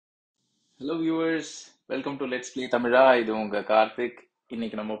Hello viewers, welcome to let's play தமிழா. இது உங்க கார்த்திக்.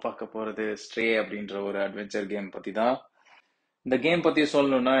 இன்னைக்கு நம்ம பார்க்க போறது ஸ்ட்ரே அப்படின்ற ஒரு அட்வென்ச்சர் கேம் பத்தி தான். இந்த கேம் பத்தி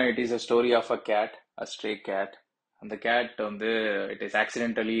சொல்லணும்னா, it is a story of a gate, a stray gate. அந்த கேட் வந்து it is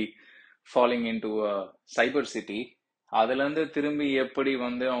accidentally falling in to cyber city. அதுல இருந்து திரும்பி எப்படி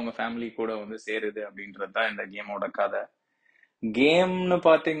வந்து அவங்க ஃபேமிலி கூட வந்து சேருது அப்படின்றது தான் இந்த கேமோட கதை. கேம்னு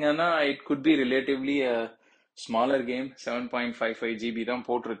பாத்தீங்கன்னா it could be relatively smaller game. 7.55 GB தான்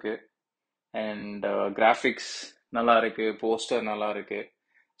போட்டிருக்கு. அண்ட் கிராஃபிக்ஸ் நல்லா இருக்கு, போஸ்டர் நல்லா இருக்கு.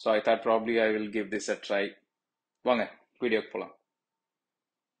 So I thought probably I will give this a try. வாங்க வீடியோக்கு போகலாம்.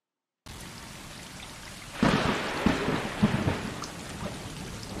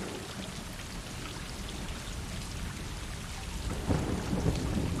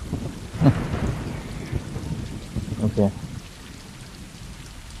 Okay.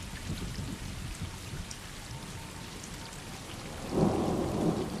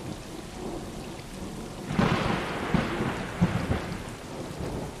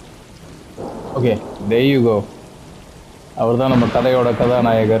 Okay, there you go. அவர்தான் நம்ம கதையோட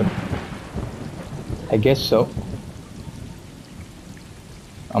கதாநாயகர். I guess so.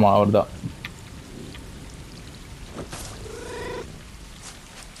 ஆமா, அவர்தான்.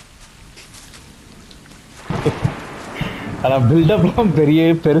 ஆனா பில்டப்லாம்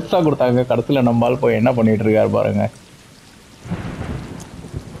பெருசா கொடுத்தாங்க. கடைசியில நம்மால் போய் என்ன பண்ணிட்டு இருக்காரு பாருங்க.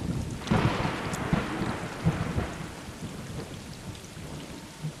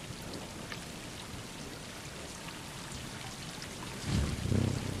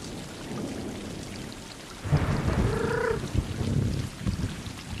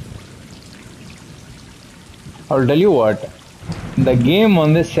 I'll tell you what, the game on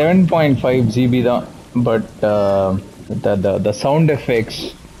this 7.5 GB தான், but the sound effects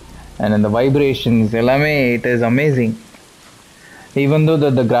and the vibrations எல்லாமே it is amazing. Even though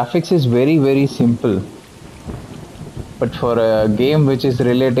the graphics is very simple, but for a game which is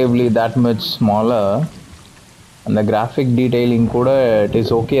relatively that much smaller, and the graphic detailing கூட it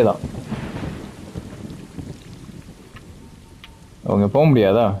is okay தான். அவங்க போக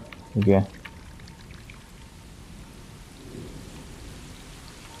முடியாதா? Okay.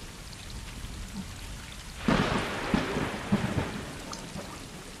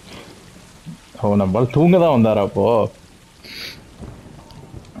 ஓ, நம்மளால தூங்க தான் வந்தாரா அப்போ?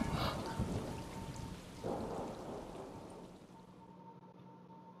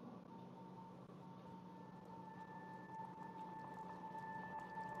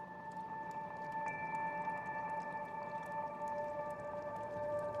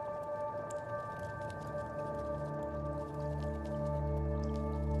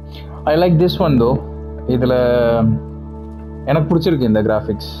 I like this one though. இதுல எனக்கு பிடிச்சிருக்கு இந்த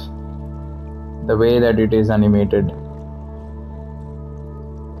graphics, the way that it is animated.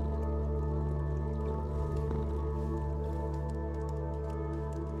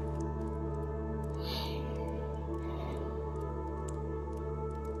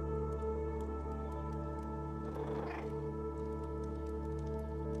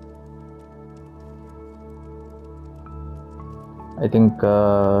 I think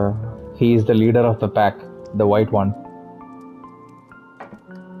he is the leader of the pack, the white one.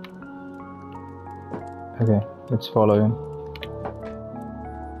 Okay, let's follow him.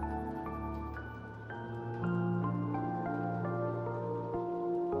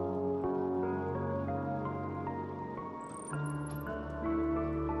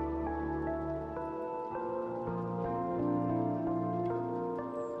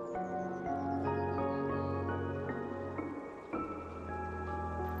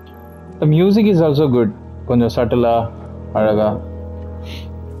 The music is also good. கொஞ்சம் சட்டிலா அழகா.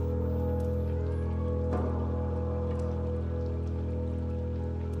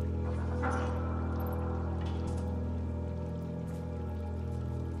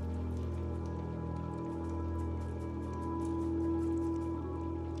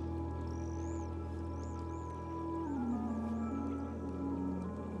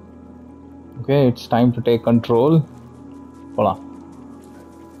 Okay, it's time to take control. போலாம்.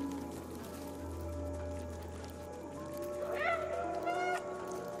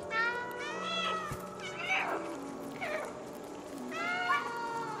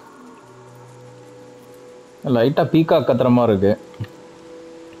 லைட்டா பீக்கா கத்துற மாதிரி இருக்கு.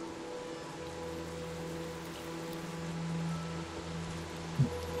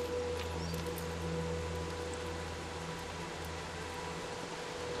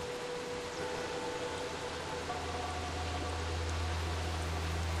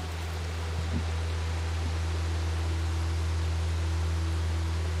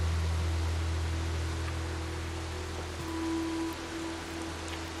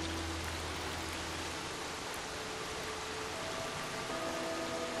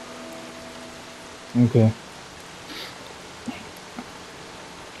 Okay.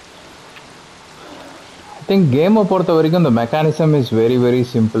 I think game பொறுத்த வரைக்கும் the mechanism is very very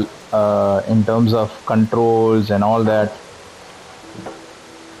simple in terms of controls and all that.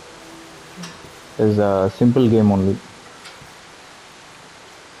 It's a simple game only.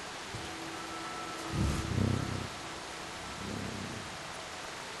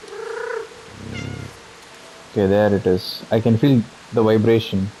 Okay, there it is. I can feel the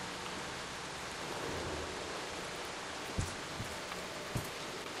vibration.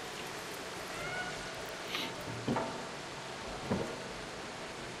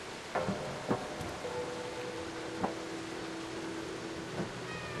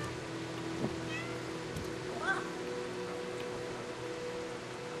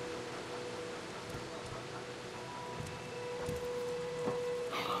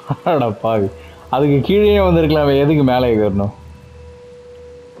 அட பாவி, அதுக்கு கீழே வந்திருக்கலாமே, எதுக்கு மேலே ஏறணும்?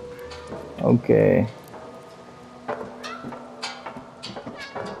 Okay,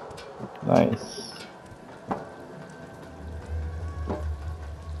 nice.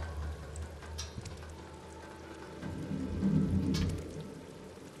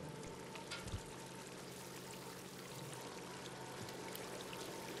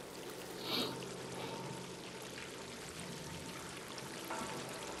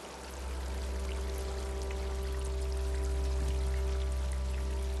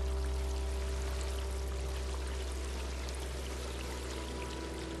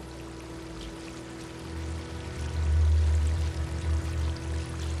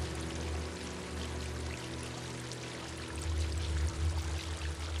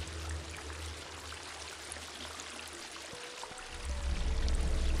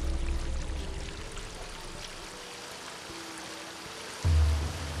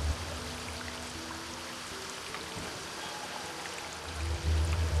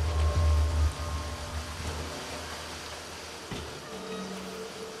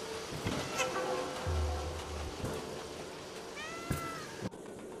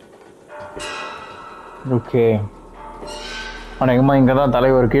 Okay, அநேகமாக இங்கே தான்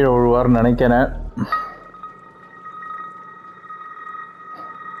தலைவர் கீழே விழுவார்னு நினைக்கிறேன்.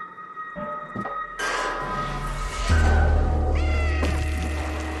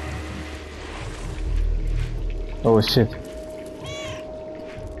 Oh shit.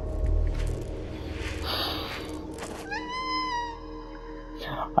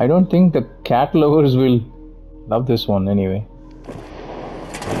 I don't think the cat lovers will love this one anyway.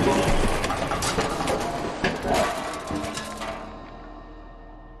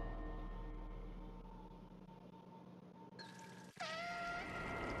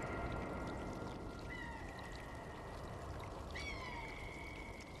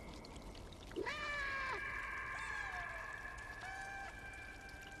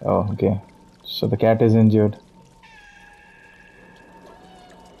 Oh, okay. So the cat is injured.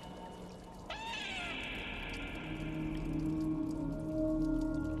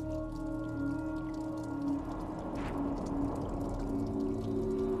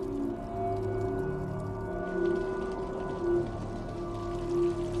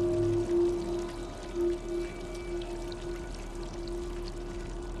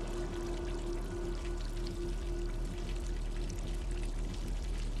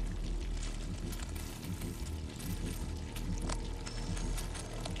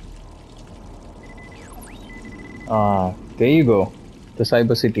 There you go. The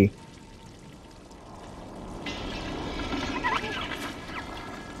cyber city.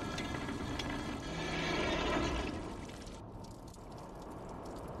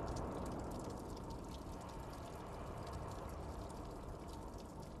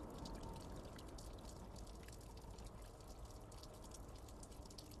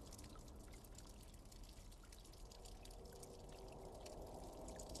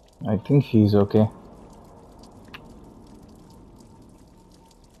 I think he's okay.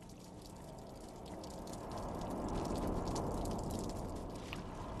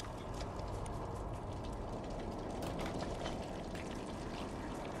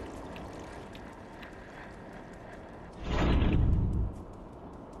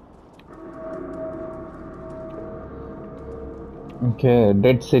 Okay,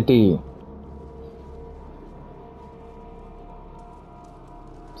 dead city.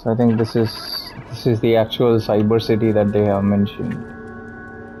 So I think this is the actual cyber city that they have mentioned.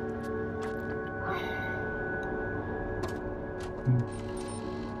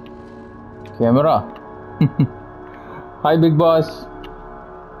 Camera. Hi, big boss.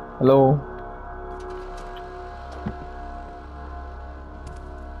 Hello.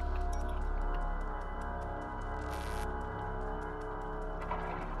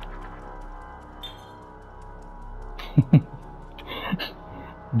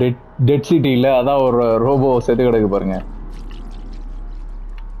 Dead சிட்டியில் அதான் ஒரு robot செத்து கிடக்கு பாருங்க.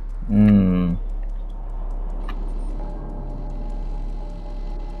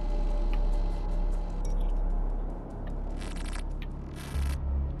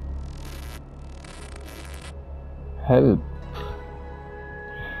 Help.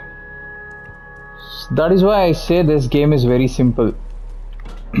 That is why I say this game is very simple.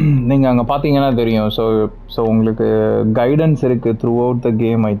 நீங்கள் அங்கே பார்த்தீங்கன்னா தெரியும். ஸோ உங்களுக்கு கைடன்ஸ் இருக்குது through out the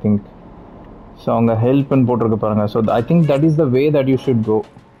game I think. So அவங்க ஹெல்ப்னு போட்டிருக்கு பாருங்க. So I think that is the way that you should go.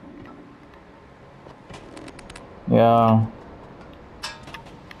 Yeah,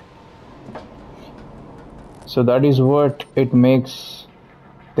 so that is what it makes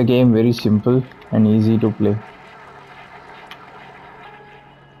the game very simple and easy to play.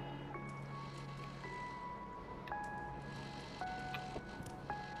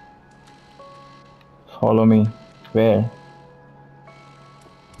 Follow me. Where?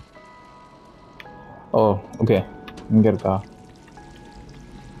 Oh, okay. இங்க இருக்கா?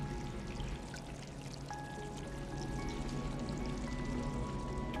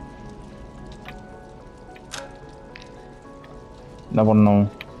 என்ன பண்ணணும்?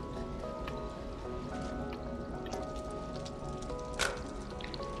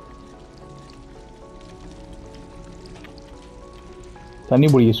 தண்ணி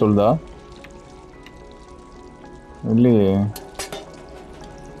பிடிக்க சொல்லுதா? இல்லையே.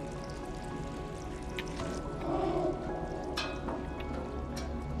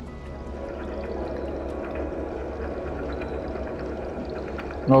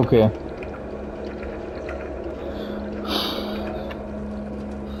 Okay,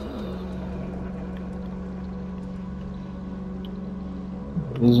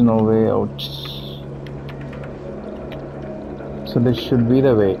 there is no way out. So this should be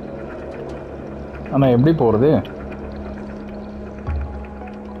the way. ஆனா எப்படி போறது?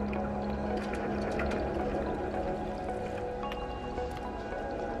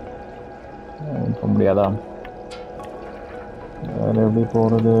 முடியாதா? வேற எப்படி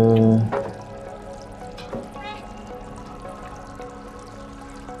போறது?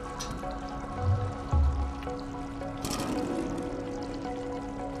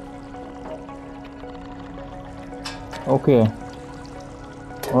 ஓகே,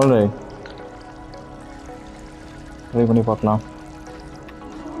 ஆல்ரைட், ட்ரை பண்ணி பார்க்கலாம்.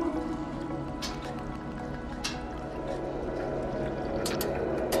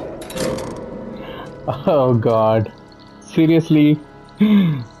 Oh god, seriously?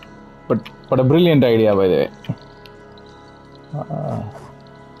 but a brilliant idea by the way.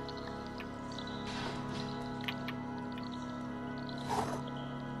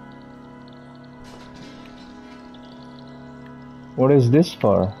 What is this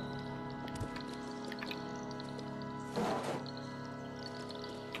for?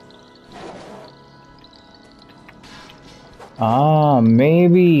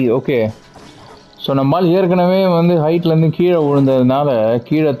 Maybe, okay. So நம்மால் ஏற்கனவே வந்து ஹைட்லேருந்து கீழே விழுந்ததுனால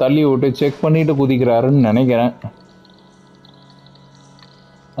கீழே தள்ளி விட்டு செக் பண்ணிட்டு குதிக்கிறாருன்னு நினைக்கிறேன்.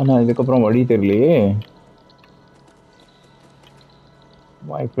 ஆனால் இதுக்கப்புறம் வழி தெரியலையே,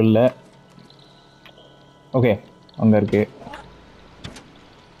 வாய்ப்பு இல்லை. ஓகே, அங்கே இருக்கு.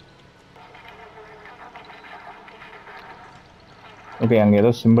 ஓகே, அங்கே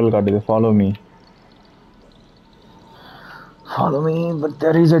ஏதோ சிம்பிள் காட்டுது, follow me. Follow me, but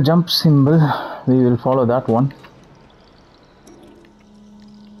there is a jump symbol. We will follow that one.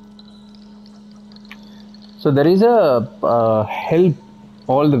 So there is a help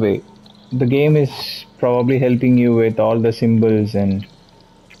all the way. The game is probably helping you with all the symbols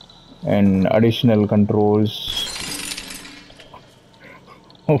and additional controls.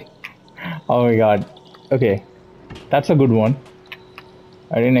 Oh my god. Okay, that's a good one.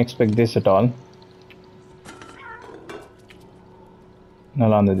 I didn't expect this at all.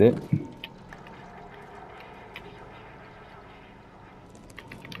 நல்லா இருந்தது.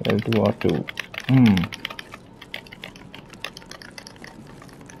 L2 R2.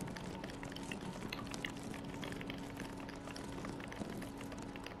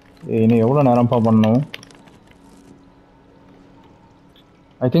 இன்னும் எவ்வளோ நேரம்ப்பா பண்ணணும்?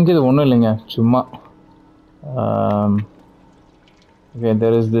 I think இது ஒன்றும் இல்லைங்க, சும்மா. Okay,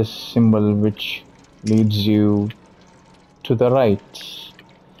 there is this symbol which leads you to the right.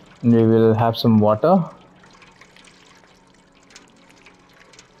 We will have some water.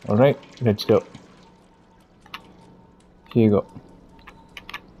 All right, let's go. Here you go.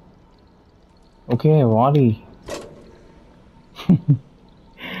 Okay, Wally.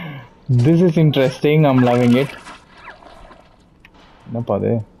 This is interesting. I'm loving it. என்னப்பா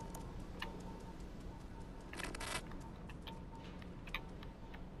அது?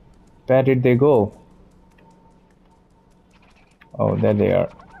 Where did they go? Oh, there they are.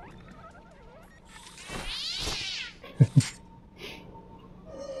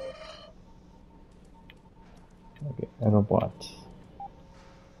 Okay, robots.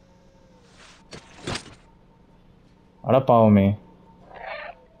 அட பாவமே.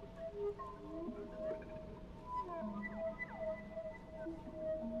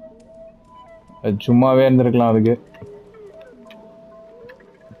 சும்மாவே இருந்திருக்கலாம் அதுக்கு.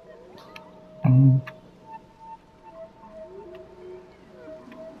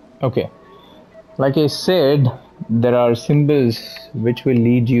 Okay, like I said, there are symbols which will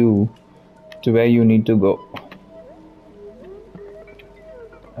lead you to where you need to go.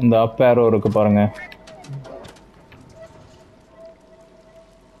 அந்த அப் aero இருக்கு பாருங்க.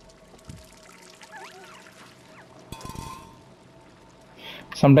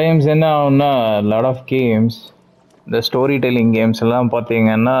 Sometimes என்ன ஆகும்னா lot of games, இந்த ஸ்டோரி டெல்லிங் கேம்ஸ் எல்லாம்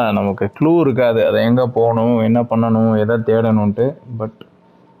பார்த்தீங்கன்னா நமக்கு க்ளூ இருக்காது, அதை எங்கே போகணும், என்ன பண்ணணும், எதை தேடணும்ட்டு. But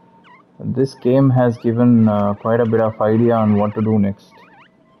this game has given quite a bit of idea on what to do next.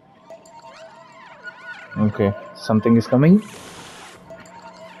 Okay, something is coming.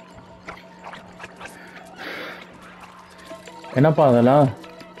 என்னப்பா அதெல்லாம்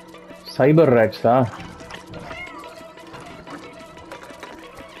சைபர் ராட்ஸா?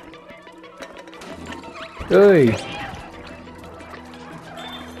 ஏய்,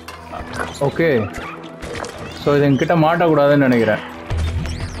 ஓகே, ஸோ இது என்கிட்ட மாட்டக்கூடாதுன்னு நினைக்கிறேன்.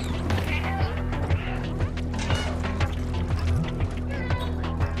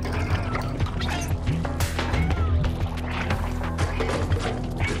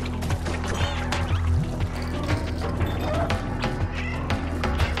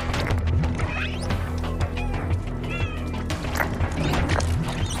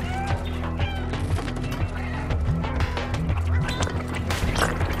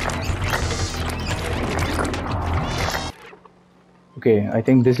 Okay, I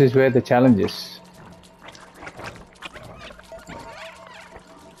think this is where the challenge is.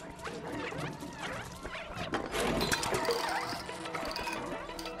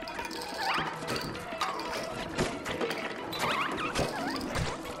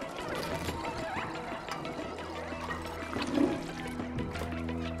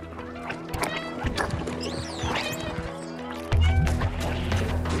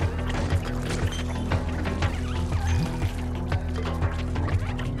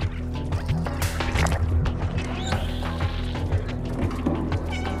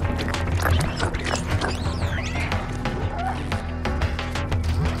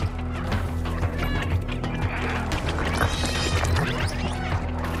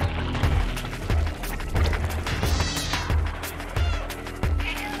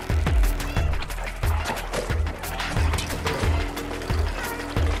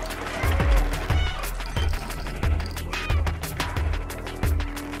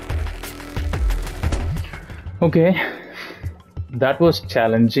 Okay, that was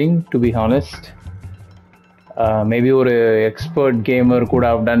challenging, to be honest. Maybe an expert gamer could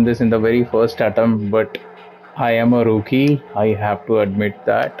have done this in the very first attempt, but I am a rookie, I have to admit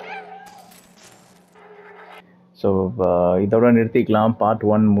that. So இதோட நிறுத்திக்கலாம். Part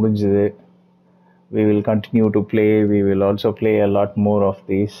 1 முடிஞ்சது. We will continue to play. We will also play a lot more of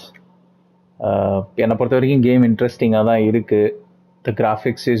these. என்னை பொறுத்த வரைக்கும் game இன்ட்ரெஸ்டிங்காக தான் இருக்குது. The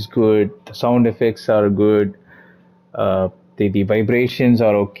graphics is good, the sound effects are good, the vibrations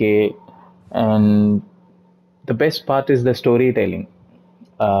are okay, and the best part is the storytelling.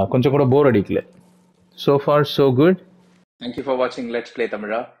 கொஞ்சம் கூட போர் அடிக்கல. So far so good. Thank you for watching Let's Play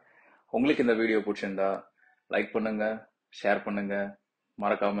Tamira. உங்களுக்கு இந்த video பிடிச்சிருந்தா like பண்ணுங்க, share பண்ணுங்க,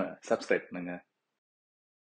 மறக்காம subscribe பண்ணுங்க.